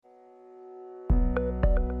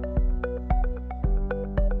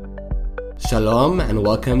Shalom and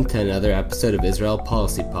welcome to another episode of Israel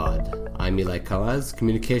Policy Pod. I'm Eli Kawaz,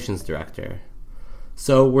 Communications Director.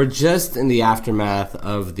 So we're just in the aftermath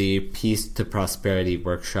of the Peace to Prosperity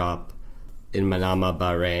workshop in Manama,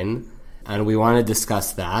 Bahrain, and we want to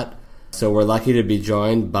discuss that. So we're lucky to be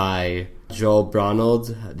joined by Joel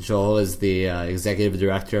Bronold. Joel is the Executive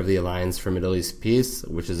Director of the Alliance for Middle East Peace,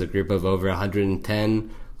 which is a group of over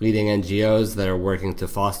 110 leading NGOs that are working to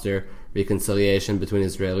foster reconciliation between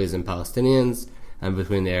Israelis and Palestinians and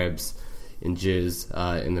between Arabs and Jews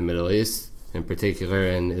in the Middle East, in particular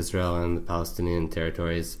in Israel and the Palestinian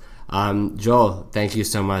territories. Joel, thank you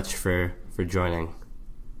so much for joining.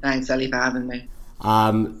 Thanks, Ali, for having me.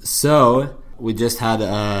 So we just had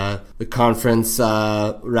the conference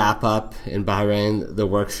wrap up in Bahrain, the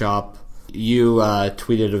workshop. You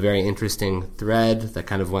tweeted a very interesting thread that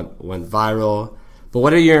kind of went viral. But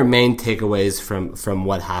what are your main takeaways from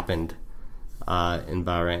what happened in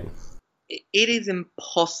Bahrain? It is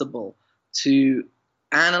impossible to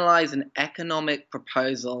analyze an economic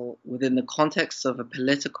proposal within the context of a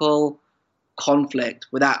political conflict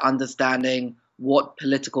without understanding what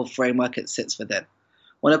political framework it sits within.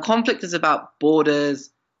 When a conflict is about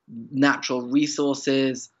borders, natural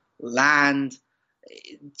resources, land,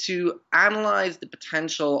 to analyze the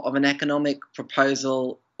potential of an economic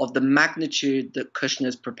proposal of the magnitude that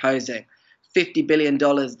Kushner's proposing, $50 billion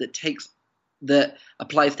that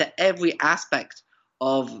applies to every aspect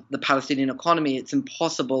of the Palestinian economy, it's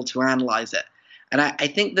impossible to analyze it. And I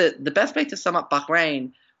think that the best way to sum up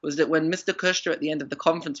Bahrain was that when Mr. Kushner at the end of the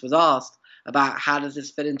conference was asked about how does this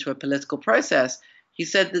fit into a political process, he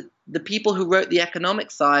said that the people who wrote the economic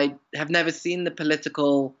side have never seen the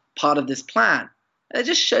political part of this plan. And it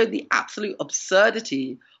just showed the absolute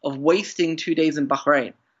absurdity of wasting 2 days in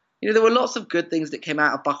Bahrain. You know, there were lots of good things that came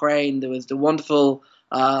out of Bahrain. There was the wonderful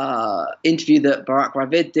interview that Barak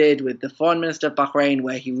Ravid did with the foreign minister of Bahrain,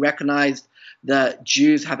 where he recognized that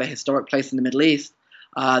Jews have a historic place in the Middle East.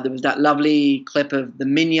 There was that lovely clip of the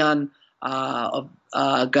minyan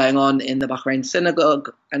going on in the Bahrain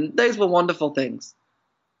synagogue, and those were wonderful things.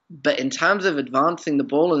 But in terms of advancing the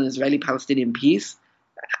ball on Israeli-Palestinian peace,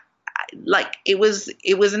 it was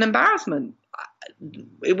an embarrassment.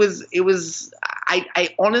 I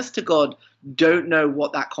honest to God don't know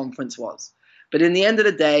what that conference was. But in the end of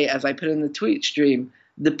the day, as I put in the tweet stream,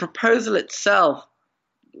 the proposal itself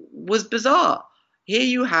was bizarre. Here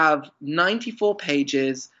you have 94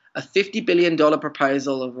 pages, a $50 billion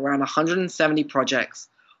proposal of around 170 projects,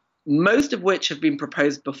 most of which have been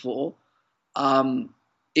proposed before.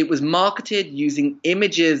 It was marketed using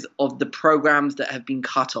images of the programs that have been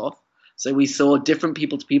cut off. So we saw different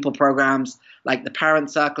people-to-people programs like the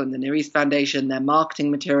Parent Circle and the Near East Foundation. Their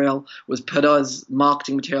marketing material was put as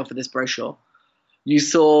marketing material for this brochure. You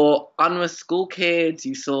saw UNRWA school kids.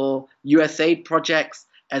 You saw USAID projects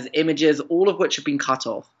as images, all of which have been cut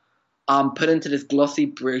off, put into this glossy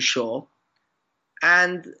brochure.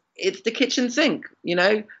 And it's the kitchen sink. You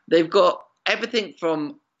know, they've got everything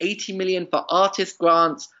from $80 million for artist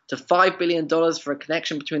grants to $5 billion for a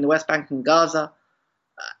connection between the West Bank and Gaza.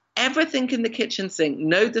 Everything in the kitchen sink,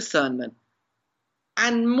 no discernment.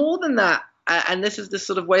 And more than that, and this is the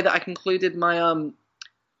sort of way that I concluded my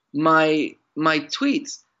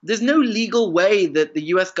tweets, there's no legal way that the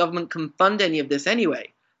US government can fund any of this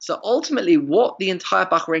anyway. So ultimately what the entire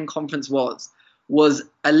Bahrain conference was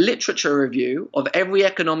a literature review of every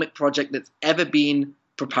economic project that's ever been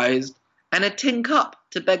proposed and a tin cup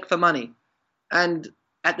to beg for money. And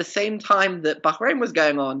at the same time that Bahrain was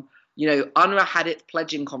going on, you know, UNRWA had its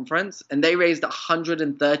pledging conference and they raised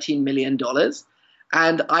 $113 million.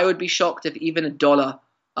 And I would be shocked if even a dollar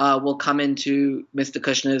will come into Mr.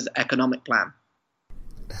 Kushner's economic plan.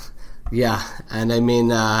 Yeah, and I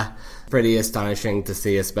mean, pretty astonishing to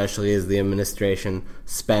see, especially as the administration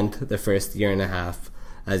spent the first year and a half,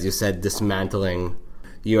 as you said, dismantling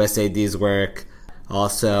USAID's work,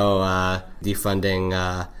 also defunding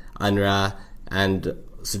UNRWA, and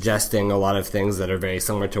suggesting a lot of things that are very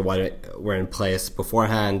similar to what were in place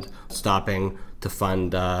beforehand, stopping to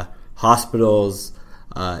fund hospitals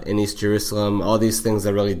in East Jerusalem, all these things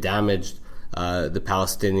that really damaged the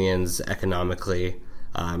Palestinians economically.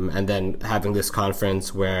 And then having this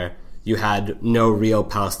conference where you had no real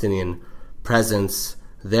Palestinian presence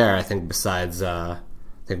there, I think besides, I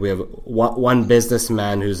think we have one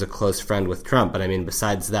businessman who's a close friend with Trump, but I mean,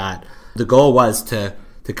 besides that, the goal was to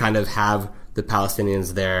kind of have the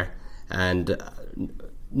Palestinians there, and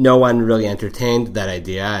no one really entertained that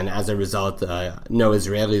idea, and as a result, no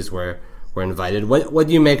Israelis were invited. What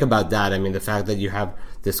do you make about that? I mean, the fact that you have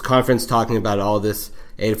this conference talking about all this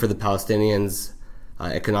aid for the Palestinians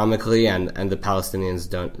economically, and the Palestinians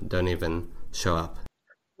don't even show up.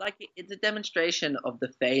 Like, it's a demonstration of the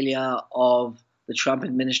failure of the Trump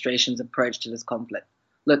administration's approach to this conflict.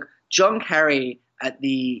 Look, John Kerry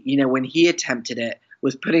when he attempted it,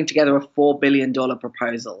 was putting together a $4 billion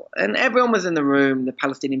proposal. And everyone was in the room, the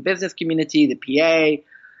Palestinian business community, the PA,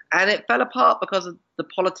 and it fell apart because the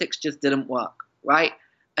politics just didn't work, right?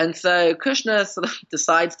 And so Kushner sort of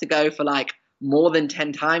decides to go for like more than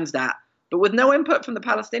 10 times that, but with no input from the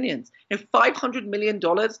Palestinians. $500 million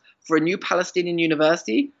for a new Palestinian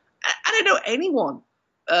university. I don't know anyone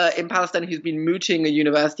in Palestine who's been mooting a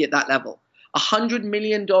university at that level. $100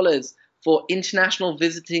 million for international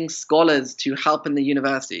visiting scholars to help in the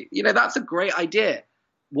university. That's a great idea.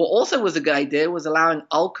 What also was a good idea was allowing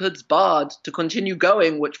Al-Quds Bard to continue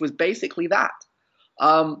going, which was basically that.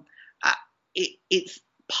 It's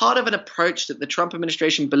part of an approach that the Trump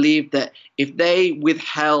administration believed that if they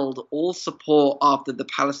withheld all support after the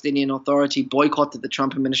Palestinian Authority boycotted the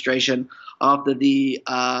Trump administration after the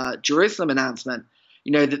Jerusalem announcement,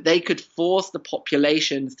 that they could force the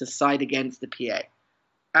populations to side against the PA.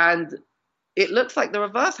 And it looks like the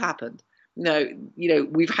reverse happened.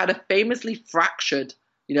 We've had a famously fractured,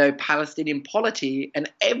 Palestinian polity,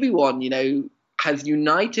 and everyone, has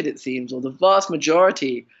united, it seems, or the vast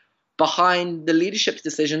majority, behind the leadership's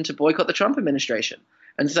decision to boycott the Trump administration.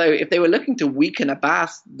 And so if they were looking to weaken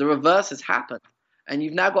Abbas, the reverse has happened. And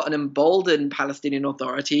you've now got an emboldened Palestinian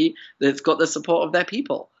Authority that's got the support of their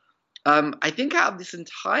people. I think out of this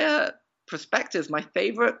entire perspective, my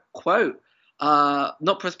favorite quote,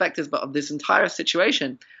 not perspectives, but of this entire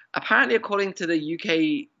situation, apparently according to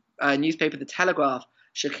the UK newspaper The Telegraph,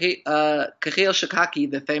 Khalil Shikaki,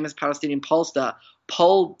 the famous Palestinian pollster,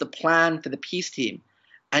 polled the plan for the peace team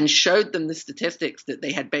and showed them the statistics that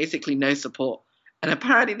they had basically no support. And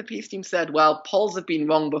apparently the peace team said, well, polls have been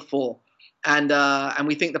wrong before, and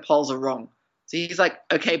we think the polls are wrong. So he's like,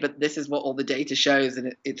 okay, but this is what all the data shows,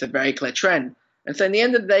 and it's a very clear trend. And so in the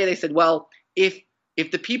end of the day, they said, well, if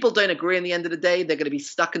the people don't agree in the end of the day, they're going to be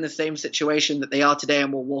stuck in the same situation that they are today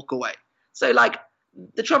and will walk away. So like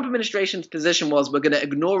the Trump administration's position was, we're going to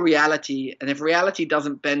ignore reality, and if reality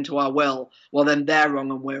doesn't bend to our will, well, then they're wrong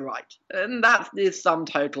and we're right. And that's the sum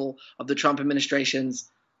total of the Trump administration's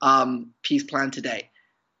peace plan today.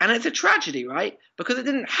 And it's a tragedy, right? Because it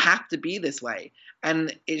didn't have to be this way.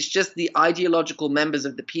 And it's just the ideological members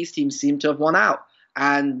of the peace team seem to have won out.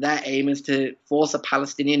 And their aim is to force a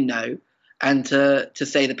Palestinian no, and to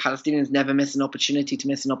say the Palestinians never miss an opportunity to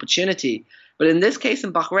miss an opportunity. But in this case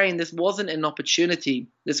in Bahrain, this wasn't an opportunity.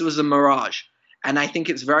 This was a mirage. And I think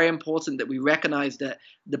it's very important that we recognize that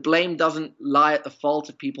the blame doesn't lie at the fault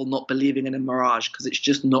of people not believing in a mirage, because it's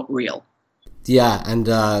just not real. Yeah, and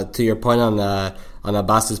to your point on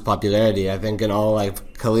Abbas's popularity, I think in all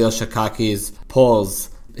like Khalil Shikaki's polls,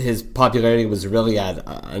 his popularity was really at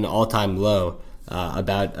an all-time low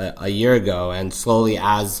about a year ago, and slowly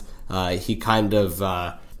as he kind of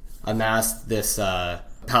amassed this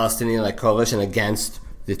Palestinian coalition against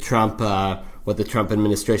the Trump, what the Trump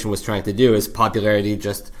administration was trying to do, his popularity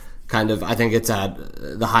just kind of, I think it's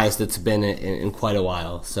at the highest it's been in quite a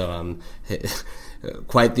while. So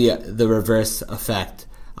quite the reverse effect.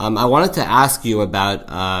 I wanted to ask you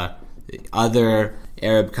about other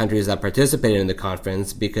Arab countries that participated in the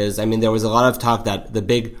conference, because, there was a lot of talk that the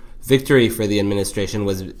big victory for the administration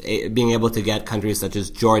was being able to get countries such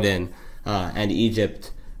as Jordan and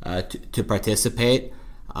Egypt to participate.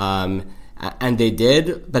 And they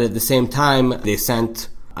did, but at the same time, they sent,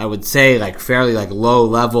 I would say, fairly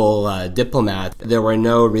low-level diplomats. There were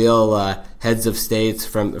no real heads of states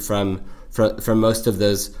from most of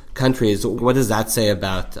those countries. What does that say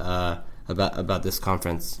about this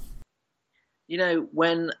conference?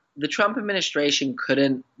 When the Trump administration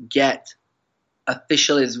couldn't get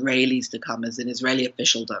official Israelis to come, as in Israeli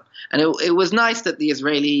officialdom, and it was nice that the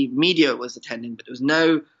Israeli media was attending, but there was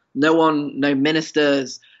no one, no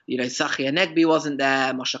ministers. Tzachi Hanegbi wasn't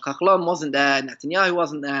there, Moshe Kahlon wasn't there, Netanyahu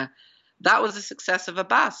wasn't there. That was the success of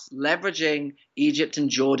Abbas, leveraging Egypt and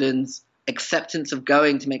Jordan's acceptance of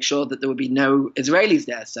going to make sure that there would be no Israelis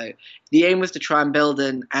there. So the aim was to try and build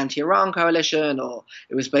an anti-Iran coalition, or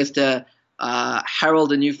it was supposed to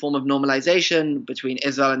herald a new form of normalization between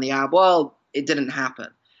Israel and the Arab world. It didn't happen.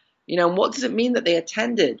 What does it mean that they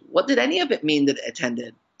attended? What did any of it mean that it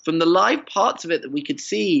attended? From the live parts of it that we could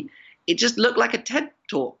see, it just looked like a TED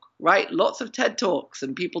talk, right? Lots of TED talks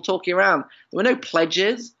and people talking around. There were no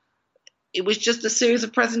pledges. It was just a series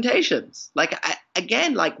of presentations.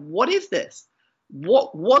 What is this?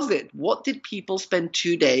 What was it? What did people spend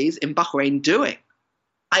 2 days in Bahrain doing?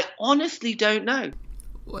 I honestly don't know.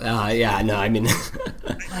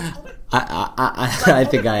 I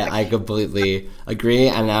think I completely agree.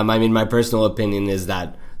 And I mean, my personal opinion is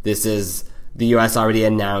that the U.S. already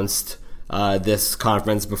announced this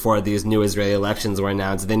conference before these new Israeli elections were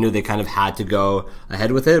announced. They knew they kind of had to go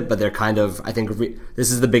ahead with it, but they're kind of, I think,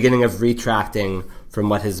 this is the beginning of retracting from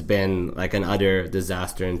what has been like an utter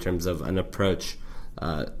disaster in terms of an approach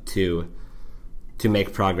to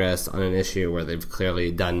make progress on an issue where they've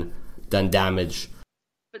clearly done damage.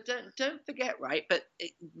 But don't forget, right? But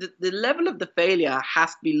the level of the failure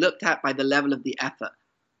has to be looked at by the level of the effort.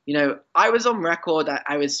 You know, I was on record.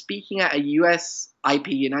 I was speaking at a USIP,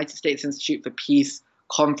 United States Institute for Peace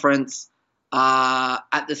conference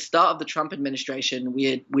at the start of the Trump administration. We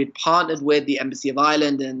had partnered with the Embassy of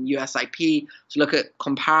Ireland and USIP to look at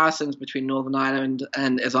comparisons between Northern Ireland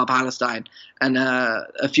and Israel-Palestine and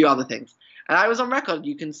a few other things. And I was on record,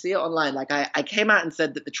 you can see it online. Like I came out and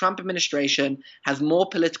said that the Trump administration has more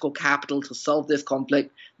political capital to solve this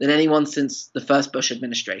conflict than anyone since the first Bush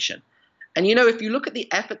administration. And, you know, if you look at the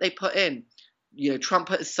effort they put in, you know, Trump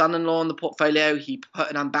put his son-in-law in the portfolio. He put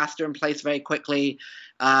an ambassador in place very quickly.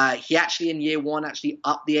 He actually, in year one, actually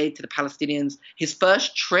upped the aid to the Palestinians. His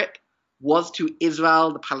first trip was to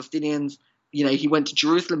Israel, the Palestinians. You know, he went to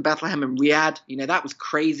Jerusalem, Bethlehem, and Riyadh. You know, that was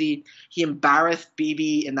crazy. He embarrassed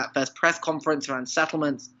Bibi in that first press conference around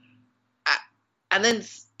settlements. And then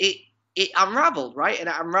it unraveled, right? And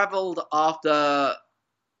it unraveled after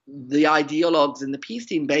the ideologues in the peace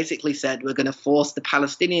team basically said, we're going to force the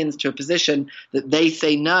Palestinians to a position that they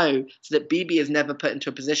say no, so that Bibi is never put into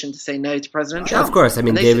a position to say no to President Trump. Of course. I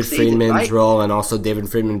mean, David Friedman's role, and also David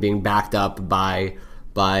Friedman being backed up by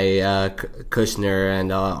Kushner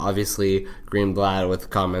and obviously Greenblatt with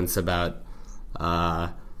comments about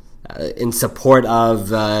in support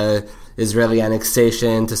of Israeli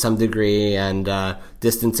annexation to some degree and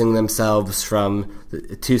distancing themselves from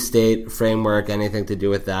the two-state framework, anything to do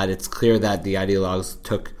with that. It's clear that the ideologues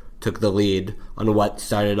took the lead on what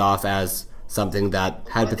started off as something that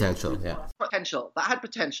had potential. Yeah, that had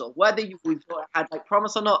potential, whether we had like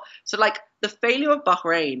promise or not. So like the failure of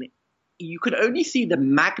Bahrain, you could only see the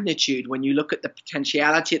magnitude when you look at the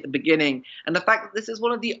potentiality at the beginning, and the fact that this is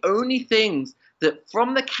one of the only things that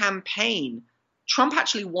from the campaign Trump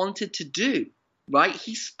actually wanted to do, right?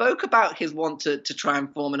 He spoke about his want to try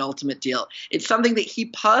and form an ultimate deal. It's something that he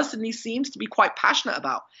personally seems to be quite passionate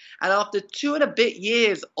about. And after 2 and a bit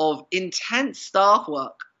years of intense staff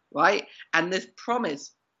work, right, and this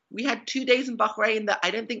promise, we had 2 days in Bahrain that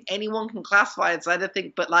I don't think anyone can classify as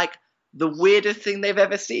anything but like the weirdest thing they've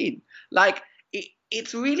ever seen. Like,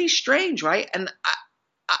 it's really strange, right? And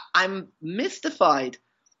I'm mystified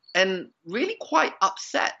and really quite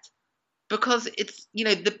upset because it's, you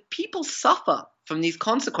know, the people suffer from these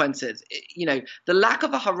consequences. You know, the lack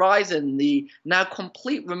of a horizon, the now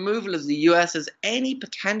complete removal of the US as any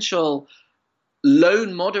potential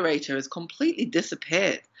lone moderator has completely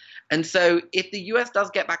disappeared. And so if the US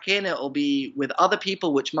does get back in, it will be with other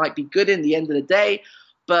people, which might be good in the end of the day.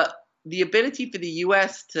 But the ability for the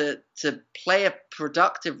US to play a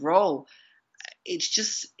productive role,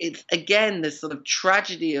 it's again this sort of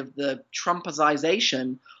tragedy of the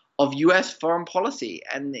Trumpization of US foreign policy.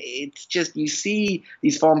 And it's just, you see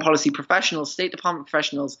these foreign policy professionals, State Department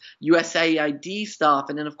professionals, USAID staff,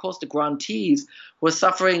 and then of course the grantees who are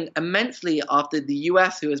suffering immensely after the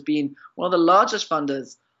US, who has been one of the largest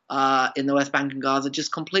funders in the West Bank and Gaza,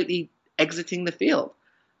 just completely exiting the field.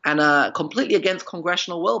 And completely against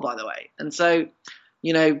congressional will, by the way. And so,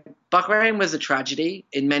 you know, Bahrain was a tragedy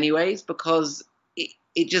in many ways because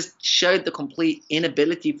it just showed the complete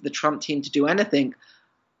inability for the Trump team to do anything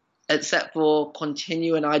except for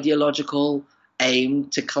continue an ideological aim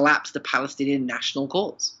to collapse the Palestinian national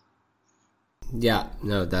cause. Yeah,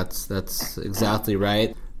 no, that's exactly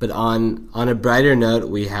right. But on a brighter note,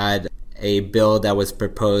 we had a bill that was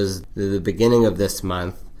proposed at the beginning of this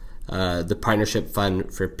month, the Partnership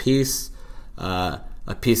Fund for Peace, a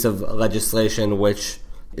piece of legislation which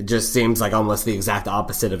it just seems like almost the exact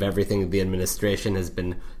opposite of everything the administration has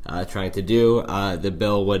been trying to do. The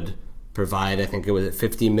bill would provide, I think it was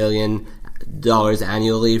 $50 million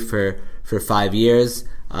annually for 5 years,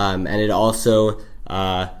 and it also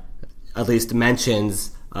at least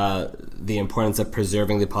mentions the importance of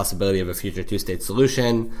preserving the possibility of a future two-state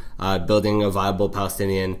solution, building a viable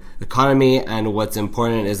Palestinian economy, and what's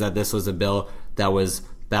important is that this was a bill that was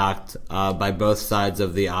backed by both sides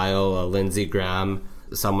of the aisle. Lindsey Graham,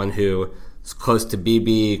 someone who is close to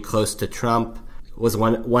Bibi, close to Trump, was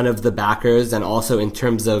one of the backers, and also in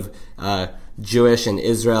terms of Jewish and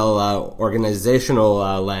Israel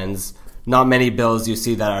organizational lens, not many bills you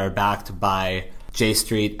see that are backed by J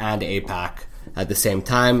Street and AIPAC at the same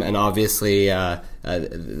time, and obviously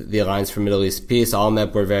the Alliance for Middle East Peace.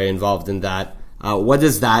 ALMEP were very involved in that. What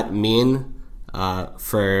does that mean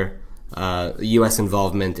for U.S.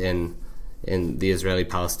 involvement in the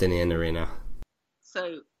Israeli-Palestinian arena?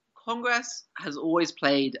 So Congress has always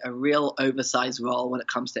played a real oversized role when it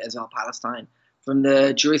comes to Israel-Palestine. From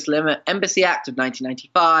the Jerusalem Embassy Act of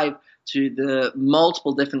 1995 to the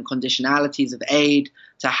multiple different conditionalities of aid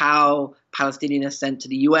to how Palestinian assent to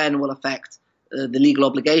the UN will affect the legal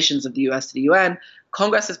obligations of the US to the UN,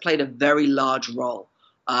 Congress has played a very large role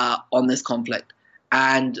on this conflict.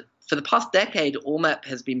 And for the past decade, ALMEP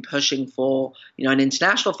has been pushing for, an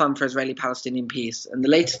international fund for Israeli-Palestinian peace. And the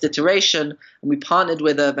latest iteration, and we partnered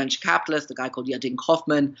with a venture capitalist, a guy called Yadin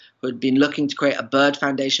Kaufman, who had been looking to create a Bird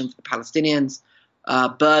Foundation for the Palestinians.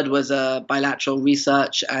 Bird was a bilateral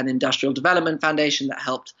research and industrial development foundation that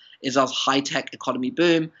helped Israel's high-tech economy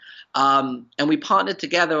boom. And we partnered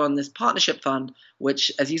together on this partnership fund, which,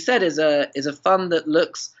 as you said, is a fund that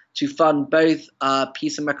looks to fund both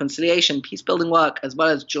peace and reconciliation, peace-building work, as well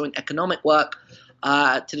as joint economic work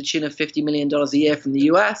to the tune of $50 million a year from the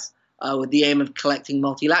US, with the aim of collecting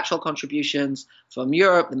multilateral contributions from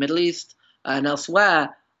Europe, the Middle East, and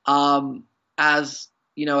elsewhere, as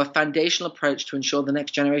a foundational approach to ensure the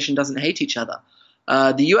next generation doesn't hate each other.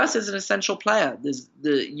 The US is an essential player.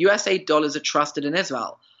 The US aid dollars are trusted in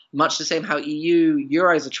Israel, much the same how EU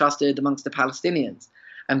euros are trusted amongst the Palestinians.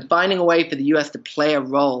 And finding a way for the US to play a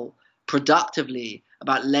role productively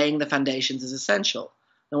about laying the foundations is essential.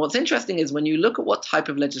 Now, what's interesting is when you look at what type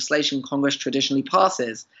of legislation Congress traditionally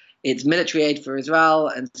passes, it's military aid for Israel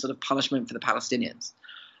and sort of punishment for the Palestinians.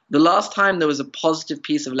 The last time there was a positive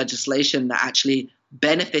piece of legislation that actually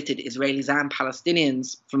benefited Israelis and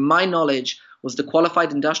Palestinians, from my knowledge, was the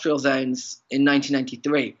qualified industrial zones in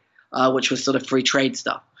 1993, which was sort of free trade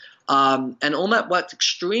stuff. And ALMEP worked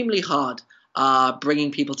extremely hard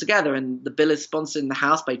bringing people together. And the bill is sponsored in the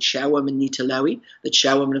House by Chairwoman Nita Lowey, the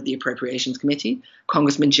chairwoman of the Appropriations Committee,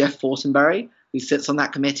 Congressman Jeff Fortenberry, who sits on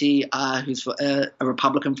that committee, who's a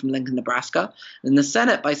Republican from Lincoln, Nebraska, and in the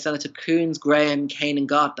Senate by Senator Coons, Graham, Kaine, and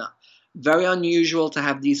Gardner. Very unusual to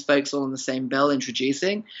have these folks all on the same bill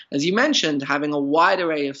introducing. As you mentioned, having a wide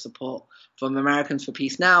array of support from Americans for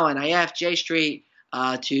Peace Now, NIF, J Street,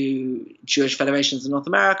 to Jewish Federations of North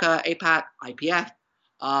America, AIPAC, IPF,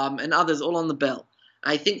 and others all on the bill.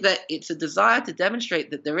 I think that it's a desire to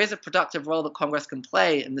demonstrate that there is a productive role that Congress can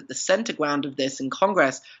play and that the center ground of this in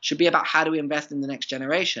Congress should be about how do we invest in the next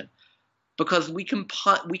generation. Because we can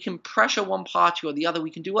pressure one party or the other,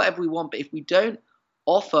 we can do whatever we want, but if we don't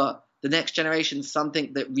offer the next generation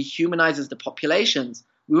something that rehumanizes the populations,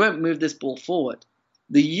 we won't move this ball forward.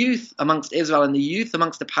 The youth amongst Israel and the youth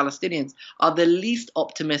amongst the Palestinians are the least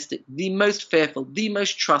optimistic, the most fearful, the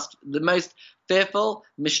most fearful,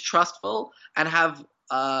 mistrustful, and have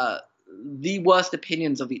the worst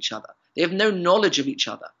opinions of each other. They have no knowledge of each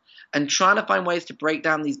other. And trying to find ways to break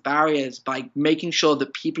down these barriers by making sure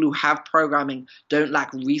that people who have programming don't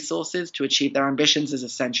lack resources to achieve their ambitions is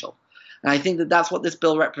essential. And I think that that's what this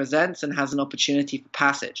bill represents and has an opportunity for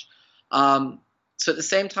passage. So at the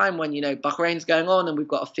same time, when, Bahrain's going on and we've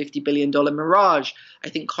got a $50 billion mirage, I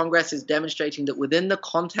think Congress is demonstrating that within the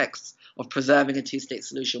context of preserving a two-state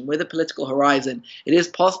solution with a political horizon, it is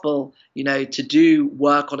possible, to do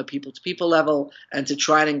work on a people-to-people level and to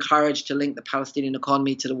try and encourage to link the Palestinian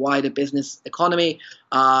economy to the wider business economy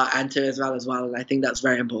and to Israel as well. And I think that's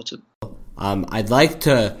very important. I'd like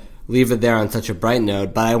to leave it there on such a bright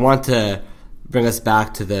note, but I want to bring us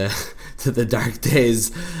back to the dark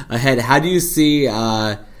days ahead. How do you see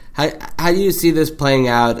this playing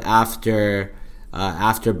out after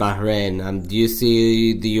Bahrain? Do you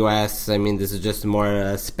see the U.S.? I mean, this is just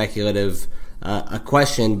more speculative a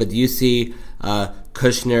question, but do you see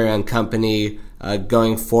Kushner and company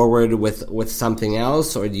going forward with something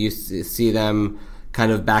else, or do you see them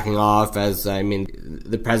kind of backing off? As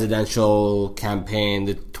the presidential campaign,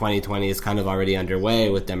 the 2020 is kind of already underway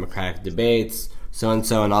with Democratic debates,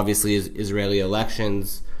 and obviously Israeli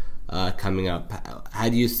elections coming up. How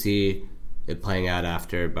do you see it playing out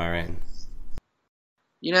after Bahrain?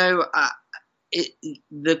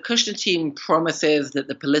 The Kushner team promises that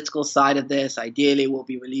the political side of this ideally will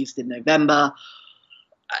be released in November.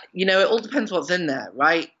 It all depends what's in there,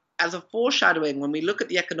 right? As a foreshadowing, when we look at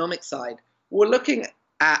the economic side, we're looking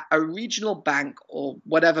at a regional bank or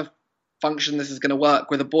whatever function this is going to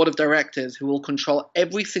work with a board of directors who will control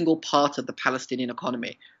every single part of the Palestinian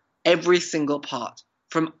economy, every single part,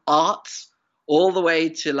 from arts all the way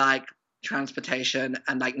to transportation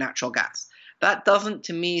and natural gas. That doesn't,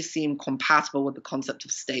 to me, seem compatible with the concept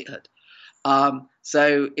of statehood.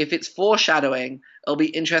 So if it's foreshadowing, it'll be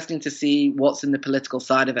interesting to see what's in the political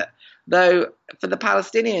side of it. Though for the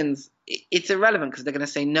Palestinians, it's irrelevant because they're going to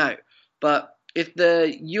say no. But if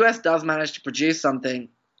the US does manage to produce something,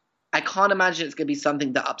 I can't imagine it's going to be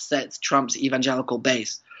something that upsets Trump's evangelical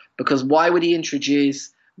base. Because why would he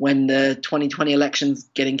introduce, when the 2020 election's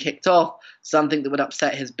getting kicked off, something that would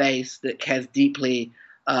upset his base that cares deeply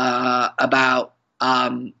about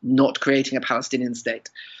not creating a Palestinian state?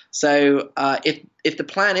 So if the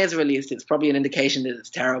plan is released, it's probably an indication that it's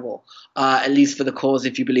terrible, at least for the cause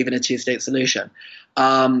if you believe in a two-state solution.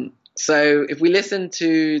 So if we listen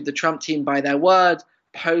to the Trump team by their word,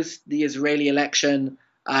 post the Israeli election,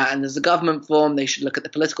 and there's a government form, they should look at the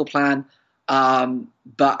political plan.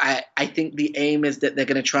 But I think the aim is that they're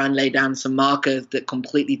going to try and lay down some markers that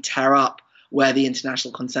completely tear up where the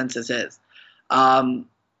international consensus is.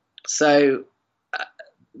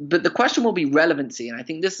 But the question will be relevancy, and I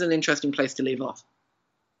think this is an interesting place to leave off.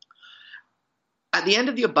 At the end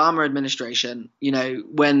of the Obama administration,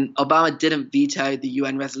 when Obama didn't veto the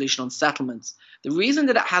UN resolution on settlements, the reason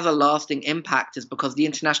that it has a lasting impact is because the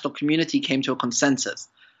international community came to a consensus.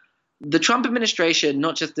 The Trump administration,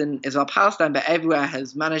 not just in Israel-Palestine, but everywhere,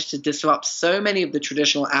 has managed to disrupt so many of the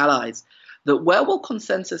traditional allies that where will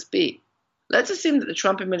consensus be? Let's assume that the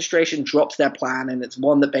Trump administration drops their plan, and it's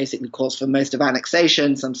one that basically calls for most of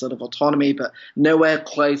annexation, some sort of autonomy, but nowhere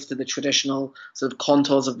close to the traditional sort of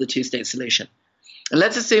contours of the two-state solution. And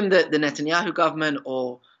let's assume that the Netanyahu government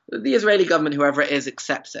or the Israeli government, whoever it is,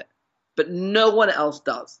 accepts it, but no one else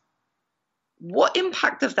does. What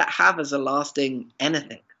impact does that have as a lasting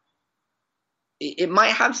anything? It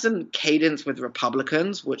might have some cadence with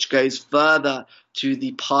Republicans, which goes further to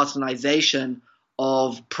the partisanization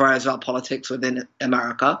of pro-Israel politics within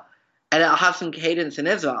America, and it'll have some cadence in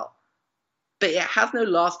Israel. But it has no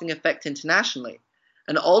lasting effect internationally.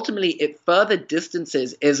 And ultimately, it further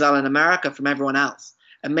distances Israel and America from everyone else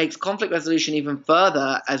and makes conflict resolution even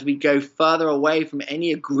further as we go further away from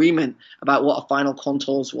any agreement about what a final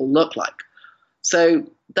contours will look like. So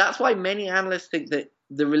that's why many analysts think that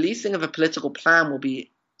the releasing of a political plan will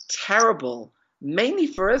be terrible, mainly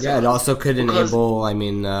for Israel. Yeah, it also could enable,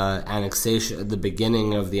 annexation, the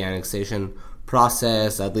beginning of the annexation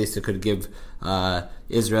process. At least it could give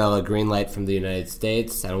Israel a green light from the United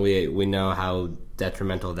States, and we know how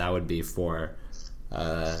detrimental that would be for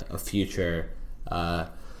a future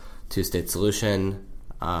two-state solution.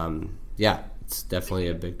 It's definitely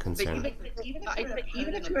a big concern.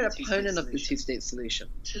 Even if you're an opponent of the two-state solution,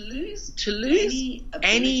 to lose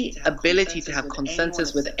any ability to have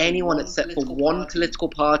consensus with anyone except for one political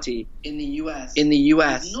party in the US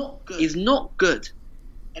is not good.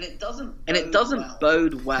 And it doesn't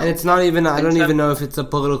bode well. And it's not even, I don't even know if it's a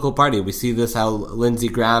political party. We see this, how Lindsey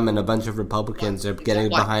Graham and a bunch of Republicans are getting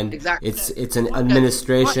behind. It's an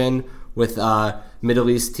administration with a Middle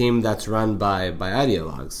East team that's run by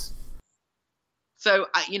ideologues. So,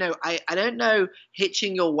 I don't know,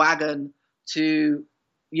 hitching your wagon to,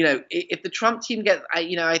 if the Trump team gets,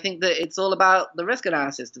 I think that it's all about the risk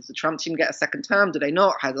analysis. Does the Trump team get a second term? Do they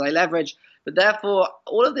not? How do they leverage? But therefore,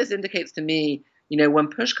 all of this indicates to me, when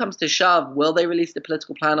push comes to shove, will they release the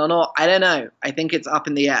political plan or not? I don't know. I think it's up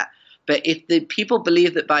in the air. But if the people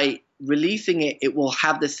believe that by releasing it, it will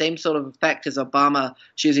have the same sort of effect as Obama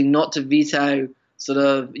choosing not to veto sort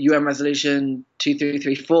of UN Resolution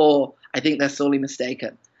 2334, I think they're sorely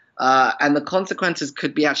mistaken. And the consequences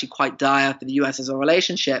could be actually quite dire for the US as a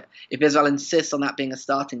relationship if Israel insists on that being a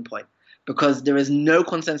starting point. Because there is no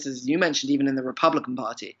consensus, as you mentioned, even in the Republican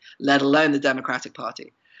Party, let alone the Democratic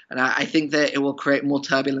Party. And I think that it will create more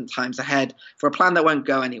turbulent times ahead for a plan that won't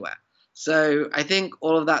go anywhere. So I think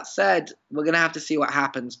all of that said, we're going to have to see what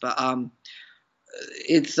happens. But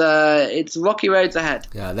it's rocky roads ahead.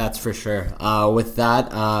 Yeah, that's for sure. With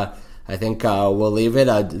that, I think we'll leave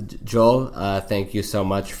it. Joel, thank you so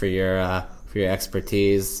much for your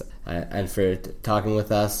expertise and for talking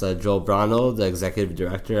with us. Joel Braunel, the Executive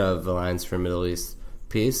Director of Alliance for Middle East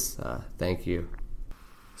Peace. Thank you.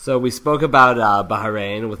 So we spoke about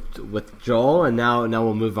Bahrain with Joel, and now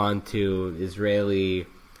we'll move on to Israeli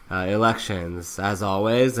elections, as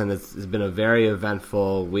always. And it's been a very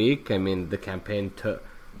eventful week. I mean,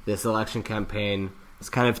 this election campaign has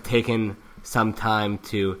kind of taken some time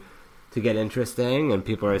to get interesting, and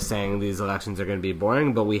people are saying these elections are going to be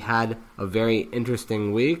boring, but we had a very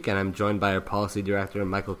interesting week, and I'm joined by our policy director,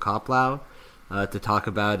 Michael Koplow, to talk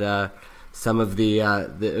about some of the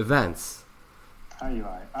events.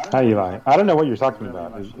 Hi, Eli. I don't know what you're talking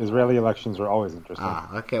about. Israeli elections are always interesting.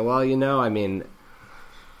 Okay. Well,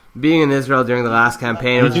 being in Israel during the last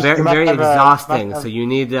campaign, it was very exhausting. So you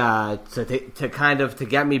need to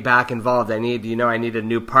get me back involved. I need a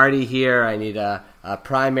new party here. I need a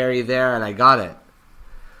primary there, and I got it.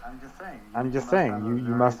 I'm just saying,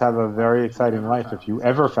 you must have a very exciting life if you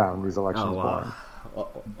ever found these elections boring.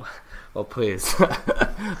 Well, please.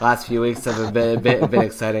 Last few weeks have been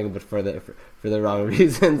exciting, but for the wrong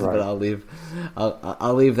reasons. Right. But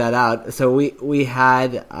I'll leave that out. So we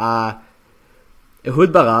had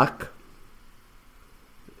Ehud Barak,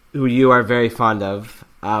 who you are very fond of.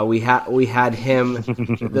 We had him,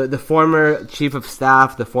 the former chief of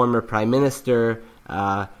staff, the former prime minister,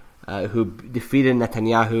 who defeated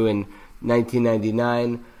Netanyahu in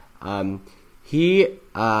 1999.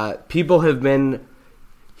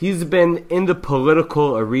 He's been in the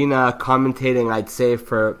political arena commentating, I'd say,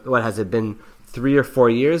 for, what has it been, 3 or 4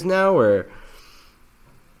 years now, or?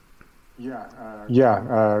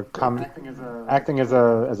 Acting as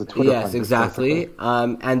a Twitter. Yes, exactly.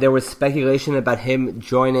 And there was speculation about him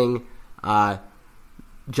jumping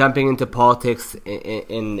into politics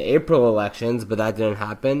in April elections, but that didn't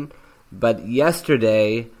happen. But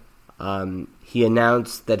yesterday, he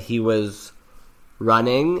announced that he was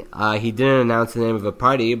running. He didn't announce the name of a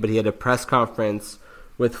party, but he had a press conference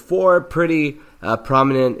with 4 pretty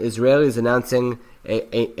prominent Israelis announcing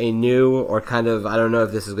a new, or kind of, I don't know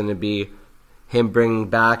if this is going to be him bringing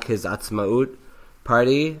back his Atzmaut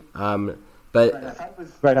party. But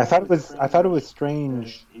I thought it was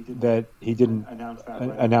strange that he didn't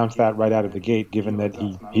announce that right out of the gate, given that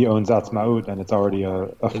he owns Atzmaut and it's already a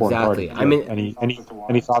foreign party. I mean, any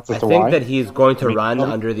thoughts as to why? I think why? that he's going to run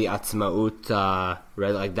under the Atzmaut,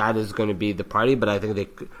 right? Like that is going to be the party, but I think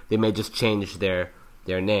they may just change their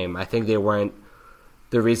name. I think they weren't.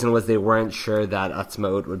 The reason was they weren't sure that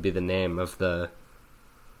Atzmaut would be the name of the.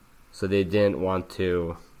 So they didn't want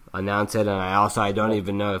to announce it, and I don't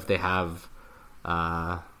even know if they have.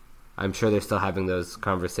 I'm sure they're still having those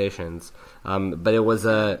conversations. But it was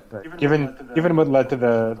given what led to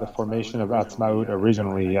the formation of Atzmaut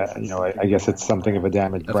originally. I guess it's something of a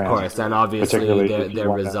damaged brand. Of course, and obviously their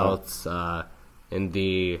results in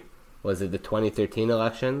the 2013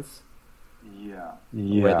 elections. Yeah.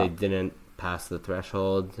 Where they didn't pass the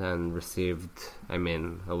threshold and received. I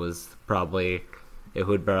mean, it was probably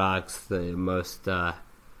Ehud Barak's the most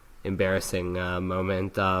embarrassing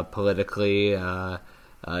moment politically,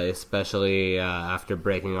 especially after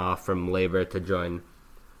breaking off from Labor to join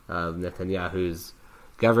Netanyahu's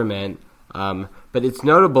government. But it's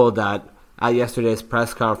notable that at yesterday's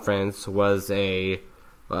press conference was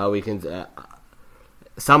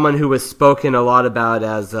someone who was spoken a lot about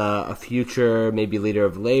as a future maybe leader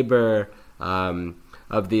of Labor,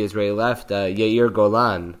 of the Israeli left, Yair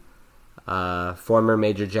Golan, former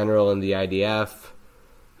major general in the IDF,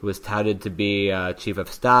 who was touted to be chief of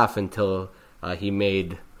staff until he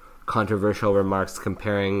made controversial remarks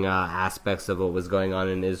comparing aspects of what was going on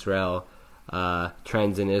in Israel,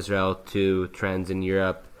 trends in Israel to trends in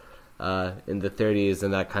Europe in the 30s,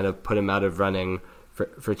 and that kind of put him out of running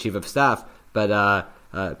for chief of staff. But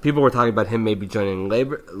people were talking about him maybe joining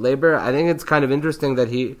Labor. I think it's kind of interesting that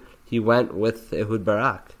he went with Ehud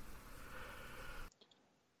Barak.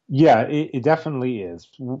 Yeah, it definitely is.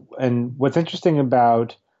 And what's interesting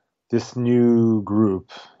about this new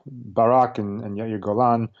group, Barak and Yair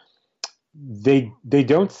Golan, they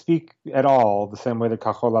don't speak at all the same way that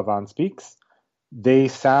Kahol Lavan speaks. They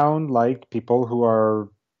sound like people who are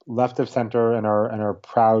left of center and are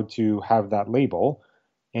proud to have that label.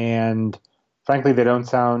 And frankly, they don't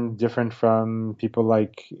sound different from people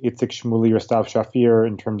like Itzik Shmuli or Stav Shafir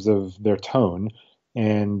in terms of their tone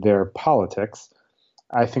and their politics.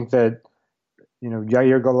 I think that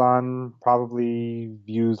Yair Golan probably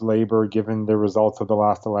views Labor, given the results of the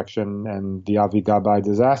last election and the Avi Gabay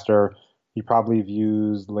disaster, he probably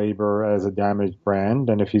views Labor as a damaged brand.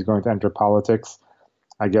 And if he's going to enter politics,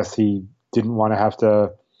 I guess he didn't want to have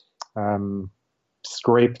to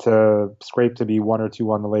scrape to be 1 or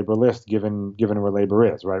 2 on the Labor list, given where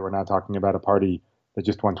Labor is, right? We're not talking about a party that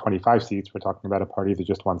just won 25 seats. We're talking about a party that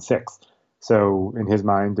just won 6. So in his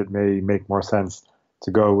mind, it may make more sense to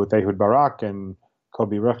go with Ehud Barak and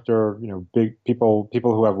Kobi Richter, big people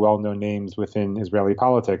who have well-known names within Israeli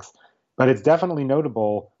politics. But it's definitely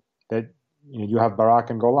notable that you have Barak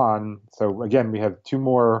and Golan. So again, we have two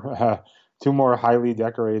more highly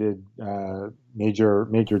decorated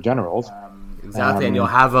major generals. Exactly, and you'll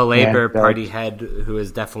have a Labor Party head who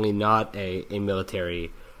is definitely not a military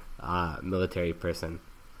person.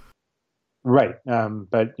 Right,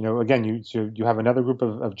 but again, you have another group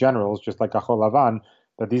of generals, just like Kahol Lavan,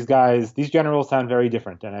 but these generals sound very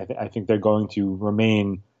different, and I think they're going to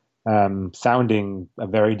remain sounding a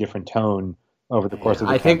very different tone over the course of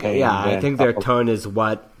the campaign. I think their tone is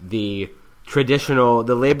what the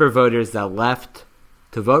Labor voters that left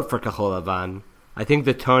to vote for Kahol Lavan I think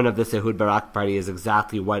the tone of this Ehud Barak party is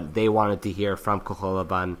exactly what they wanted to hear from Kahol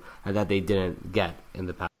Lavan and that they didn't get in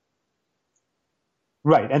the past.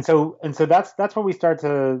 Right, and so that's where we start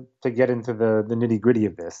to get into the nitty gritty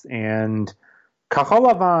of this. And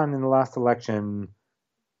Kahol Lavan in the last election,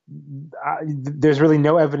 there's really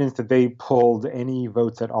no evidence that they pulled any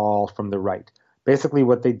votes at all from the right. Basically,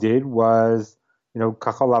 what they did was,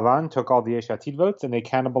 Kahol Lavan took all the Yesh Atid votes and they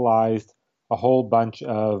cannibalized a whole bunch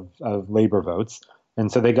of labor votes.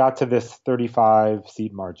 And so they got to this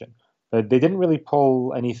 35-seat margin. But they didn't really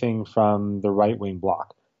pull anything from the right-wing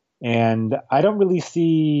bloc. And I don't really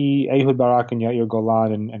see Ehud Barak and Yair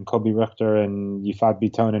Golan and Kobi Richter and Yifat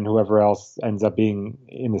Biton and whoever else ends up being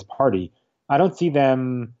in this party. I don't see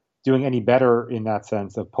them doing any better in that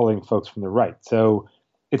sense of pulling folks from the right. So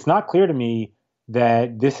it's not clear to me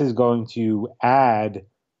that this is going to add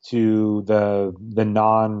to the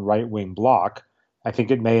non-right-wing bloc. I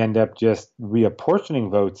think it may end up just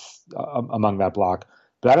reapportioning votes among that bloc,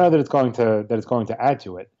 but I don't know that it's going to add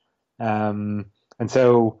to it. And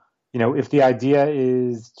so, if the idea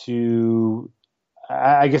is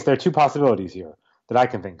I guess there are two possibilities here that I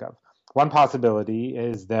can think of. One possibility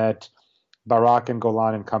is that Barak and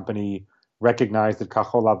Golan and company recognize that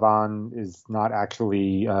Kahol Lavan is not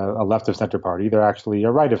actually a left of center party; they're actually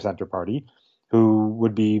a right of center party, who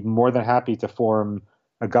would be more than happy to form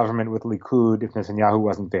a government with Likud if Netanyahu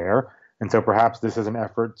wasn't there. And so perhaps this is an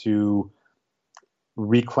effort to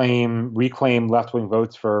reclaim left-wing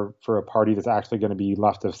votes for a party that's actually going to be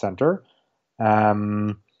left of center.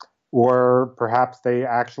 Or perhaps they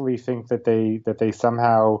actually think that they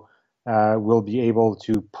somehow will be able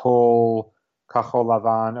to pull Kahol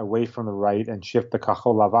Lavan away from the right and shift the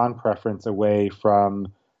Kahol Lavan preference away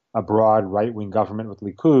from a broad right-wing government with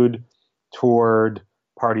Likud toward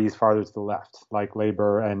parties farther to the left, like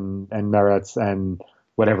Labor and Meretz and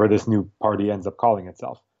whatever this new party ends up calling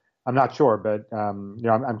itself. I'm not sure, but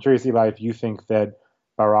I'm curious, Eli, if you think that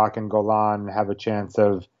Barak and Golan have a chance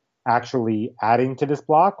of actually adding to this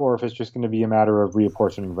bloc, or if it's just going to be a matter of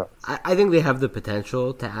reapportioning votes. I think they have the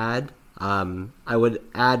potential to add. I would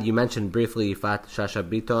add, you mentioned briefly Yifat Shasha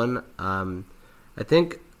Biton. I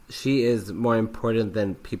think she is more important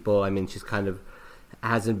than people. I mean, she's kind of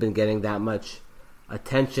hasn't been getting that much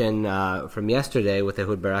attention from yesterday with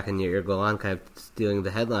Ehud Barak and Yair Golan kind of stealing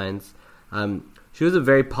the headlines. She was a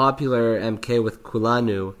very popular MK with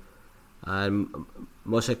Kulanu,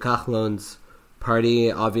 Moshe Kahlon's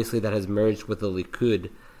party, obviously, that has merged with the Likud.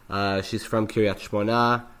 She's from Kiryat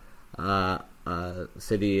Shmona,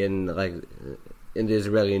 city in the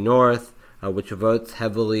Israeli north, which votes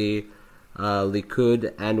heavily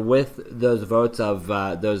Likud, and with those votes of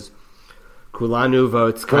those Kulanu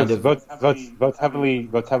votes, votes heavily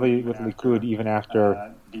with Likud, even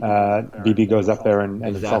after Bibi goes up there and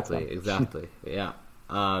insults them. Exactly, yeah.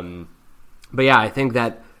 But yeah, I think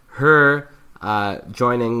that her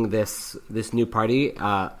joining this new party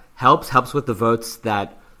helps with the votes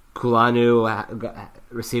that Kulanu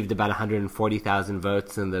received about 140,000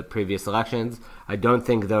 votes in the previous elections. I don't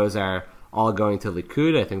think those are all going to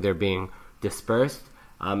Likud. I think they're being dispersed.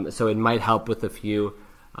 So it might help with a few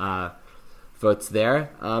votes there.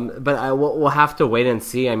 But we'll have to wait and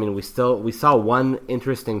see. I mean, we saw one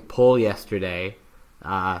interesting poll yesterday.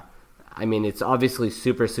 I mean, it's obviously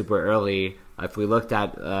super, super early. If we looked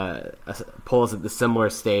at polls at the similar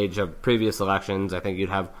stage of previous elections, I think you'd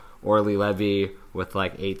have Orly Levy with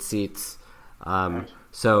 8 seats.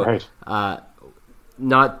 So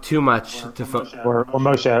not too much to or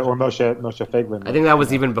Moshe Feiglin. I think that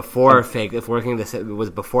was even before Feiglin. If working this, it was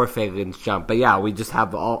before Feiglin's jump. But yeah, we just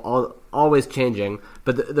have always changing.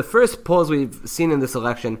 But the first polls we've seen in this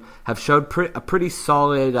election have showed a pretty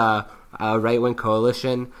solid right-wing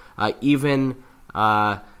coalition, even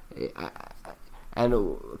and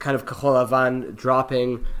kind of Kahol Lavan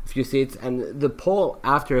dropping a few seats. And the poll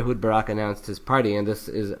after Ehud Barak announced his party, and this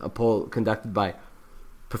is a poll conducted by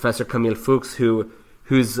Professor Camille Fuchs,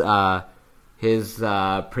 whose his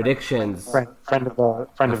predictions, friend of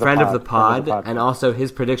the pod, and also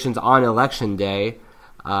his predictions on election day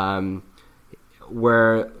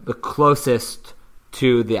were the closest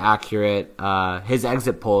to the accurate. His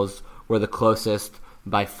exit polls were the closest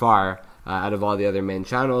by far out of all the other main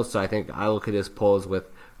channels. So I think I look at his polls with,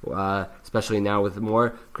 especially now with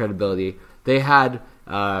more credibility. They had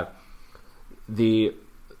the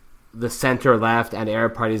center left and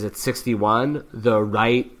Arab parties at 61, the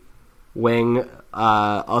right wing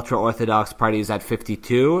ultra orthodox parties at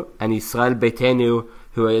 52, and Israel Beitenu,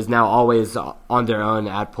 who is now always on their own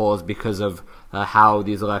at polls because of how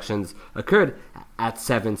these elections occurred, at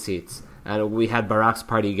 7 seats. And we had Barak's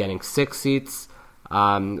party getting 6 seats.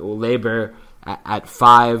 Labor at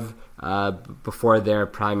 5 before their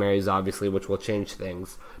primaries, obviously, which will change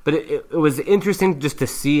things. But it was interesting just to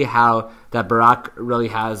see how that Barak really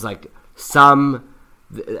has like some.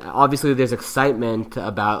 Obviously, there's excitement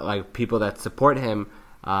about like people that support him,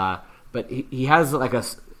 but he has like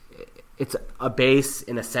it's a base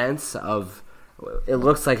in a sense of. It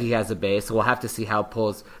looks like he has a base. So we'll have to see how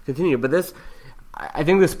polls continue. But I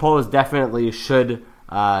think this poll is definitely should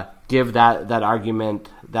give that argument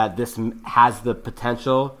that this has the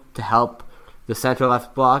potential to help the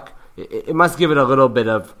center-left bloc. It must give it a little bit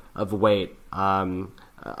of weight.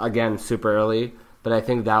 Again, super early, but I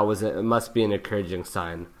think it must be an encouraging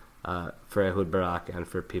sign for Ehud Barak and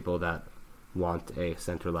for people that want a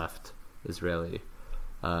center-left Israeli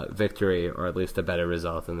victory, or at least a better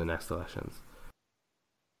result in the next elections.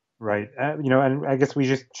 Right. And I guess we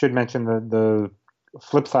just should mention the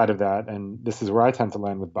flip side of that, and this is where I tend to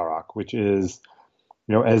land with Barak, which is,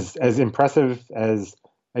 as impressive as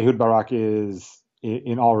Ehud Barak is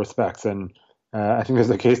in all respects, and I think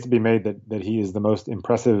there's a case to be made that he is the most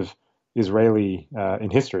impressive Israeli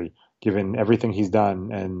in history, given everything he's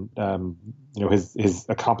done and his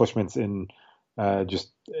accomplishments in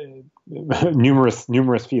just numerous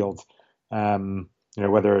fields.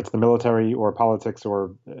 Whether it's the military or politics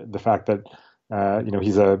or the fact that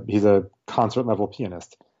he's a concert level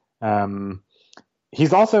pianist.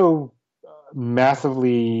 He's also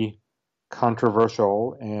massively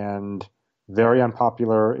controversial and very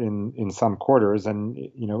unpopular in some quarters, and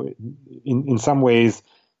in some ways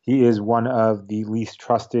he is one of the least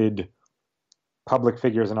trusted public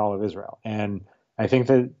figures in all of Israel. And I think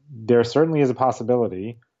that there certainly is a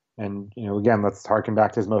possibility, and again, let's harken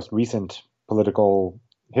back to his most recent political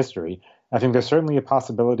history. I think there's certainly a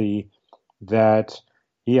possibility that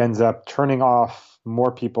he ends up turning off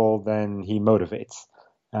more people than he motivates.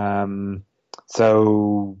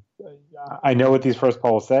 So I know what these first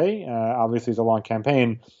polls say. Obviously, it's a long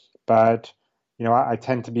campaign, but I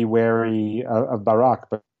tend to be wary of Barak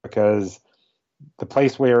because the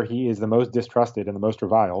place where he is the most distrusted and the most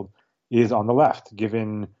reviled is on the left,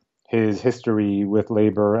 given his history with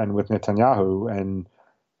Labor and with Netanyahu. And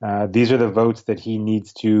these are the votes that he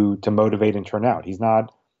needs to motivate and turn out. He's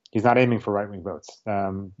not aiming for right-wing votes.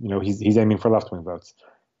 He's aiming for left-wing votes,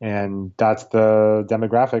 and that's the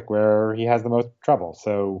demographic where he has the most trouble.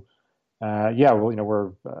 So,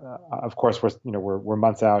 we're of course we're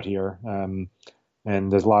months out here, and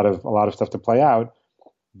there's a lot of stuff to play out.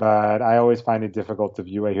 But I always find it difficult to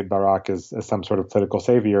view Ehud Barak as some sort of political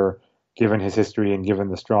savior, given his history and given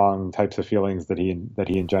the strong types of feelings that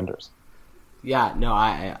he engenders. Yeah, no,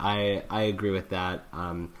 I agree with that.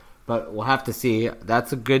 But we'll have to see.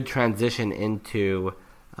 That's a good transition into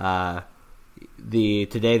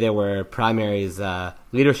today there were primaries,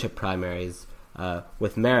 leadership primaries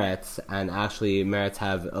with Meretz, and actually Meretz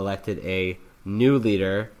have elected a new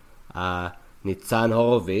leader, Nitzan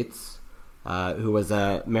Horowitz, who was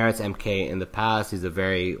a Meretz MK in the past. He's a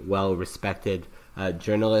very well-respected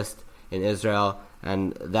journalist in Israel,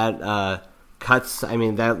 and that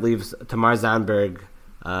that leaves Tamar Zandberg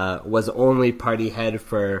was only party head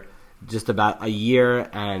for just about a year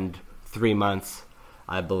and 3 months,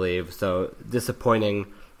 I believe. So disappointing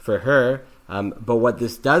for her. But what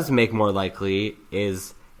this does make more likely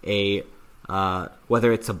is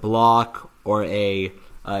whether it's a bloc or a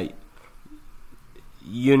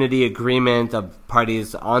unity agreement of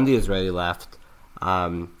parties on the Israeli left.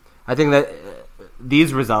 I think that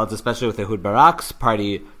these results, especially with Ehud Barak's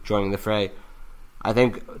party joining the fray, I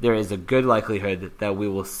think there is a good likelihood that we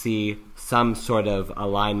will see some sort of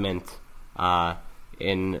alignment on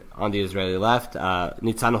the Israeli left.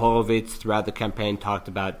 Nitzan Horowitz throughout the campaign talked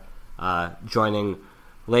about joining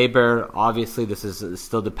Labor. Obviously, this is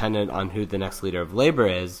still dependent on who the next leader of Labor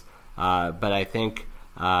is, but I think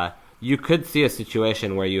you could see a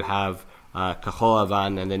situation where you have Kahol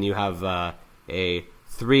Lavan and then you have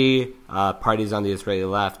three parties on the Israeli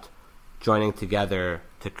left joining together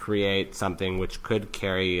to create something which could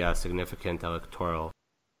carry a significant electoral.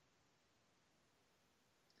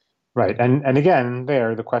 Right, and again,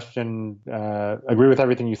 there the question. Agree with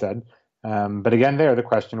everything you said, but again, there the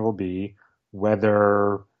question will be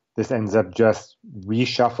whether this ends up just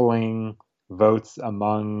reshuffling votes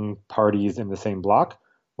among parties in the same bloc,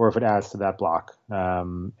 or if it adds to that bloc,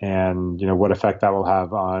 and what effect that will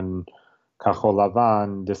have on Kahol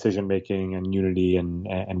Lavan decision making and unity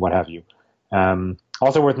and what have you.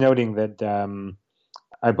 Also worth noting that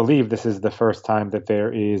I believe this is the first time that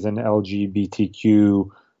there is an LGBTQ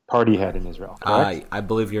party head in Israel, correct? I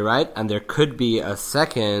believe you're right, and there could be a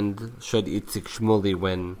second should Itzik Shmuley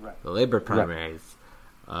win the Labor primaries.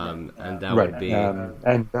 and that Right. would be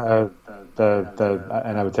And I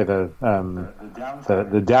would say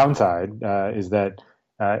the downside is that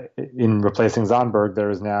in replacing Zonberg, there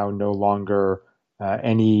is now no longer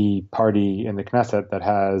any party in the Knesset that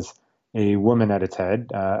has a woman at its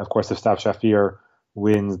head. Of course, if Stav Shafir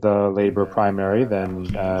wins the Labor primary, then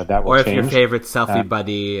that will or if change. your favorite selfie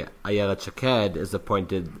buddy Ayelet Shaked is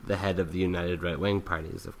appointed the head of the United Right Wing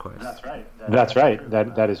parties, of course. That's right.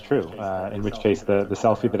 That is true. In which case, the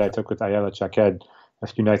selfie that I took with Ayelet Shaked a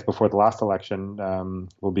few nights before the last election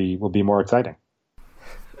will be more exciting.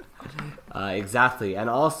 Exactly, and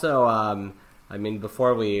also, I mean,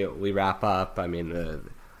 before we wrap up, I mean,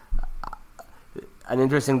 an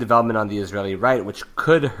interesting development on the Israeli right, which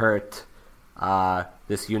could hurt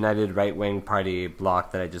this United Right Wing Party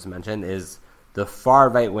bloc that I just mentioned, is the far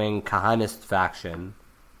right wing Kahanist faction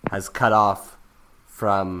has cut off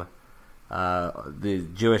from the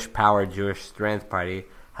Jewish Power, Jewish Strength Party,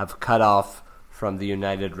 have cut off from the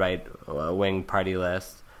United Right Wing Party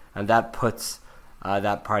list, and that puts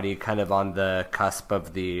that party kind of on the cusp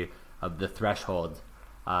of the threshold.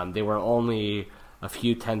 They were only a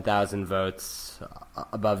few 10,000 votes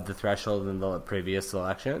above the threshold in the previous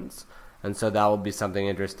elections, and so that will be something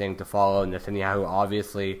interesting to follow. Netanyahu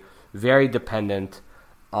obviously very dependent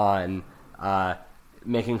on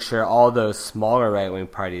making sure all those smaller right-wing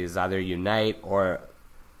parties either unite or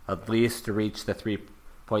at least reach the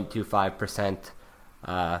 3.25%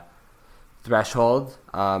 threshold.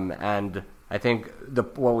 And I think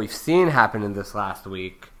what we've seen happen in this last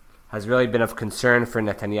week has really been of concern for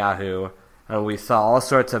Netanyahu, and we saw all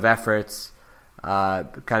sorts of efforts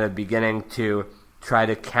kind of beginning to try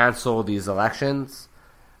to cancel these elections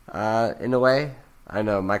in a way. I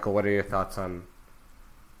know, Michael, what are your thoughts on?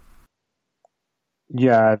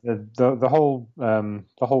 Yeah, the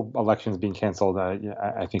whole elections being canceled,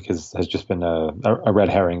 I think has just been a red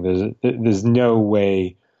herring. There's no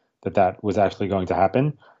way that was actually going to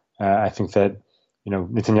happen. I think that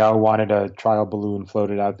Netanyahu wanted a trial balloon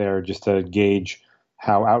floated out there just to gauge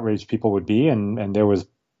how outraged people would be, and there was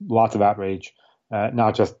lots of outrage,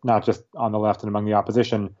 not just on the left and among the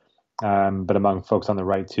opposition, but among folks on the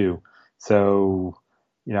right too. So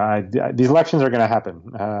these elections are going to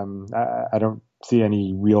happen. I don't see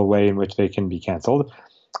any real way in which they can be canceled.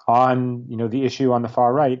 On the issue on the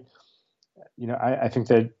far right, I think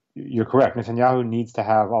that you're correct. Netanyahu needs to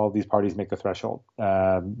have all of these parties make the threshold.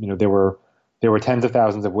 There were tens of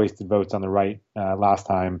thousands of wasted votes on the right last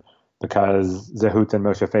time because Zehut and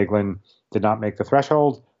Moshe Feiglin did not make the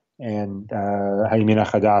threshold, and Hayamina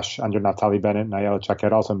Chadash under Naftali Bennett and Ayelet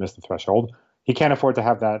Shaked also missed the threshold. He can't afford to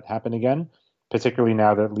have that happen again, particularly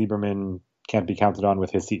now that Lieberman can't be counted on with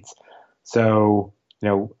his seats. So,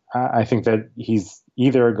 I think that he's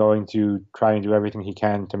either going to try and do everything he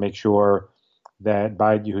can to make sure that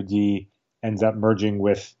Bayit Yehudi ends up merging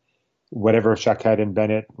with whatever Shaked and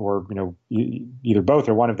Bennett, or either both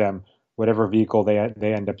or one of them, whatever vehicle they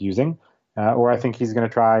end up using, or I think he's going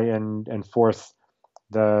to try and force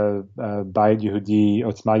the Bayit Yehudi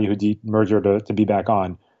Otzma Yehudi merger to be back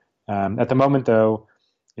on. At the moment, though,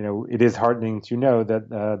 it is heartening to know that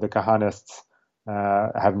the Kahanists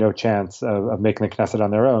have no chance of making the Knesset on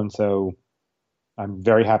their own. So I'm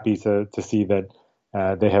very happy to see that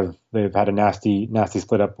they've had a nasty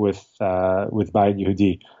split up with Bayit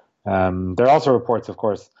Yehudi. There are also reports, of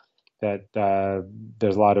course, that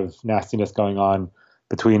there's a lot of nastiness going on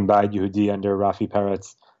between Bayit Yehudi under Rafi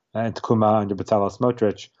Peretz and Tkuma under Bezalel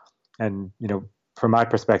Smotrich. And from my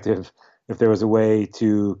perspective, if there was a way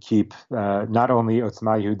to keep not only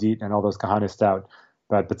Otzma Yehudit and all those Kahanists out,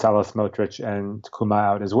 but Bezalel Smotrich and Tkuma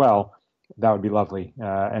out as well, that would be lovely.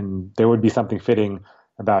 And there would be something fitting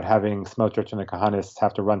about having Smotrich and the Kahanists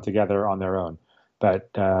have to run together on their own. But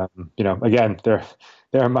again, there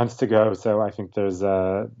are months to go, so I think there's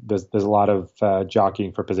a lot of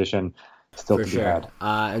jockeying for position still to be had.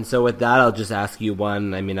 And so with that, I'll just ask you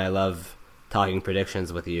one. I mean, I love talking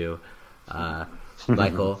predictions with you,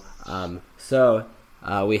 Michael. So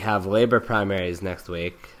we have Labor primaries next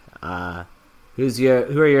week. Who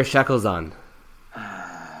are your shekels on?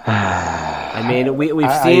 I mean,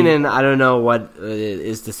 we've seen, and I don't know what it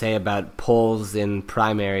is to say about polls in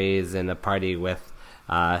primaries in a party with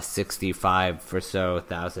 65 or so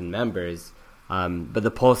thousand members, but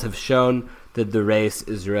the polls have shown that the race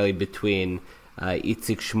is really between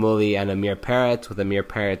Itzik Shmuli and Amir Peretz, with Amir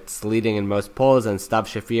Peretz leading in most polls and Stav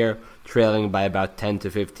Shafir trailing by about 10 to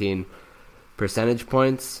 15 percentage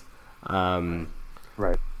points. Right.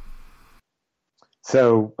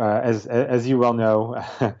 So, as you well know,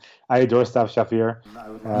 I adore Stav Shafir.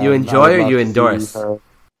 You enjoy or you endorse?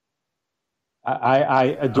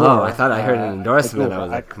 I adore. Oh, I thought I heard an endorsement. Adore. I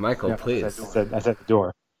was like, Michael, please. I said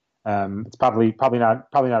adore. It's probably not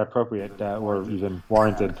appropriate or even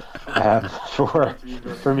warranted for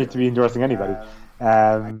me to be endorsing anybody.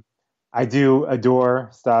 I do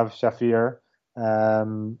adore Stav Shafir,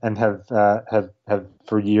 and have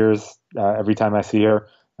for years. Every time I see her,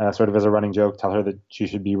 sort of as a running joke, tell her that she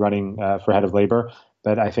should be running for head of labor.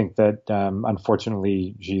 But I think that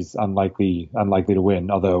unfortunately she's unlikely to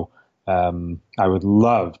win. Although I would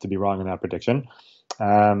love to be wrong in that prediction.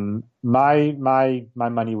 My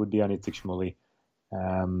money would be on Itzik Shmuli.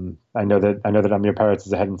 I know that Amir Peretz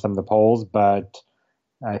is ahead in some of the polls, but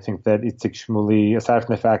I think that Itzik Shmuli, aside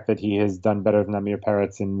from the fact that he has done better than Amir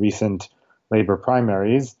Peretz in recent labor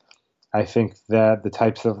primaries, I think that the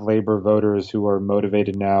types of labor voters who are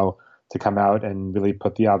motivated now to come out and really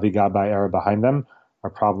put the Avi Gabay era behind them are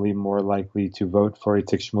probably more likely to vote for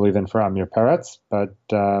Itzik Shmuli than for Amir Peretz. But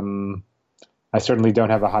I certainly don't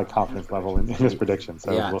have a high confidence level in this prediction,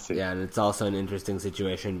 so we'll see. Yeah, and it's also an interesting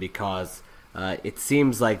situation because it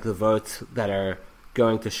seems like the votes that are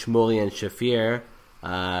going to Shmuli and Shafir,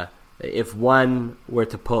 if one were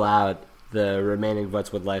to pull out, the remaining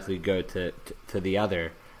votes would likely go to the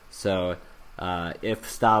other. So if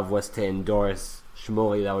Stav was to endorse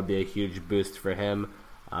Shmuli, that would be a huge boost for him.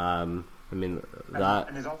 I mean, that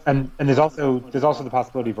and there's also the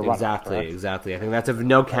possibility of a runoff. Exactly. I think that's if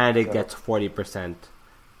no candidate gets 40%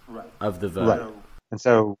 of the vote.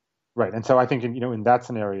 Right. And so I think in that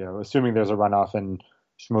scenario, assuming there's a runoff and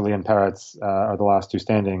Shmuli and Peretz are the last two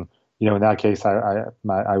standing, in that case, I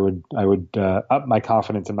would up my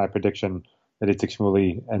confidence in my prediction that Itzik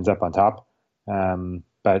Shmuli ends up on top.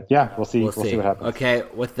 But yeah, we'll see. We'll see what happens. Okay,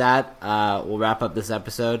 with that, we'll wrap up this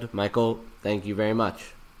episode. Michael, thank you very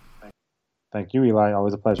much. Thank you, Eli.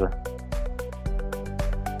 Always a pleasure.